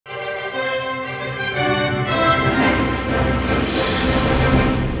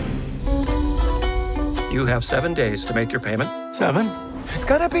You have 7 days to make your payment. 7? It's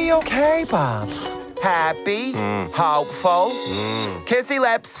gonna be okay, Bob. Happy, hopeful, kissy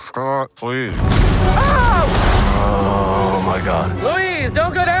lips. Please. Oh! Oh, my God. Louise,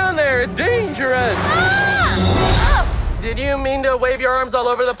 don't go down there. It's dangerous. Did you mean to wave your arms all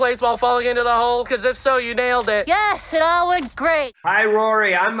over the place while falling into the hole? Because if so, you nailed it. Yes, it all went great. Hi,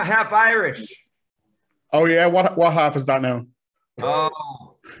 Rory. I'm half Irish. Oh, yeah? What half is that now?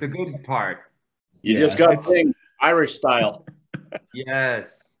 Oh, the good part. You just got to sing Irish style.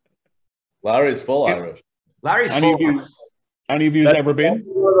 Yes. Larry's full Irish. Larry's Any full. of you ever been?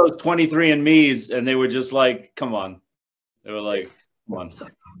 One of those 23andMe's, and they were just like, come on. They were like, come on.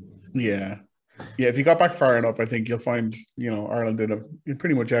 Yeah. Yeah, if you got back far enough, I think you'll find, Ireland in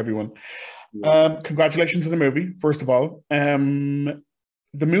pretty much everyone. Congratulations to the movie, first of all. The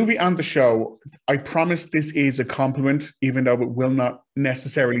movie and the show, I promise this is a compliment, even though it will not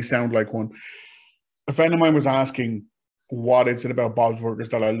necessarily sound like one. A friend of mine was asking, what is it about Bob's Burgers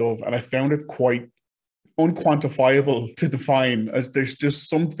that I love? And I found it quite unquantifiable to define, as there's just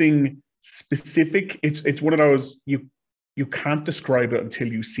something specific. It's one of those, you can't describe it until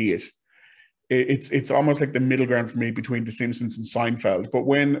you see it. It's almost like the middle ground for me between The Simpsons and Seinfeld. But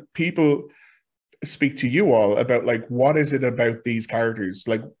when people speak to you all about, like, what is it about these characters?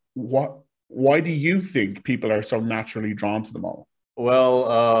 Like, why do you think people are so naturally drawn to them all?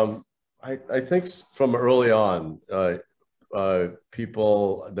 Well, I think from early on, a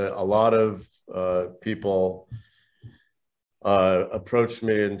lot of people approached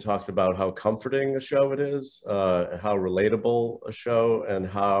me and talked about how comforting a show it is, how relatable a show, and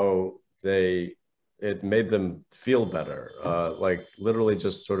how it made them feel better, like literally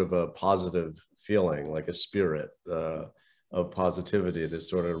just sort of a positive feeling, like a spirit of positivity that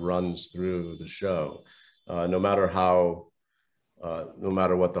sort of runs through the show, no matter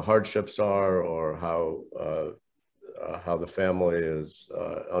what the hardships are, or how the family is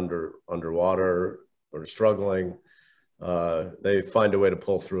underwater or struggling. They find a way to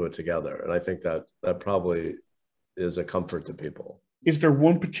pull through it together, and I think that probably is a comfort to people. Is there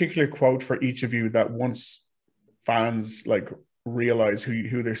one particular quote for each of you that once fans like realize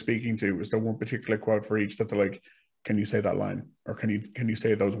who they're speaking to? Is there one particular quote for each that they're like, can you say that line, or can you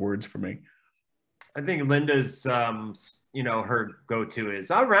say those words for me? I think Linda's, her go-to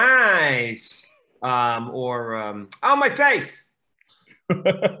is "all right," or "oh, my face."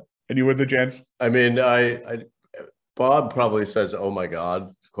 And you with the gents? I mean, Bob probably says "oh my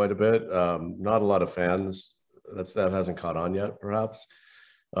God" quite a bit. Not a lot of fans. That hasn't caught on yet, perhaps.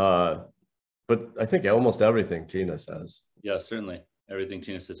 But I think almost everything Tina says. Yeah, certainly. Everything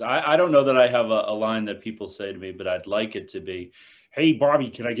Tina says. I don't know that I have a line that people say to me, but I'd like it to be, "Hey, Bobby,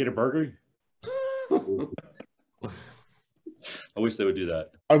 can I get a burger?" I wish they would do that.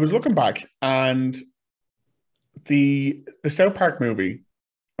 I was looking back, and the South Park movie,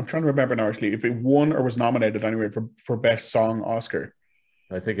 I'm trying to remember now actually if it won or was nominated anyway for Best Song Oscar.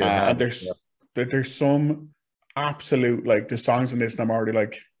 I think it had. There's some absolute, like, the songs in this, and I'm already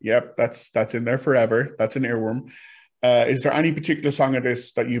like, yep, that's in there forever. That's an earworm. Is there any particular song of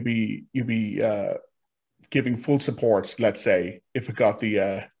this that you'd be giving full support, let's say, if it got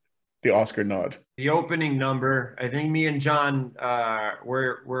the Oscar nod? The opening number, I think me and John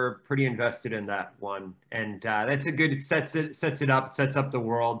we're pretty invested in that one, and that's a good. It sets it up. It sets up the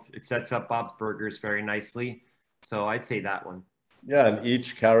world. It sets up Bob's Burgers very nicely. So I'd say that one. Yeah, and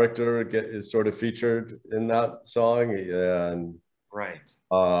each character is sort of featured in that song, and right.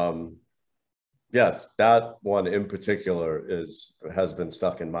 Yes, that one in particular has been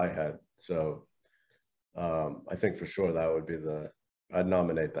stuck in my head. So I think for sure that would be I'd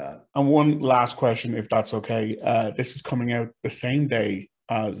nominate that. And one last question, if that's okay. This is coming out the same day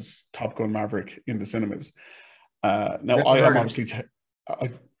as Top Gun Maverick in the cinemas. Now,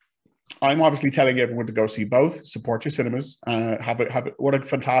 I'm obviously telling everyone to go see both, support your cinemas, have it. What a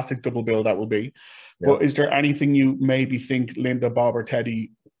fantastic double bill that will be. Yeah. But is there anything you maybe think Linda, Bob, or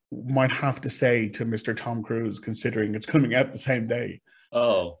Teddy might have to say to Mr. Tom Cruise, considering it's coming out the same day?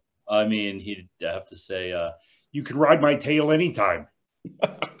 Oh, I mean, he'd have to say, "You can ride my tail anytime."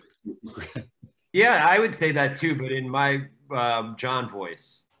 Yeah, I would say that too, but in my John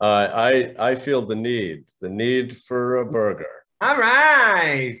voice. I feel the need for a burger. All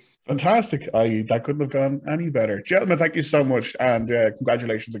right. Fantastic. That couldn't have gone any better. Gentlemen, thank you so much, and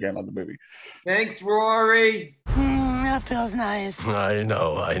congratulations again on the movie. Thanks, Rory. That feels nice. I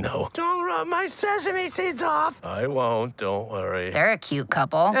know. Don't rub my sesame seeds off. I won't, don't worry. They're a cute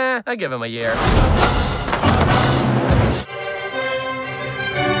couple. I give him a year.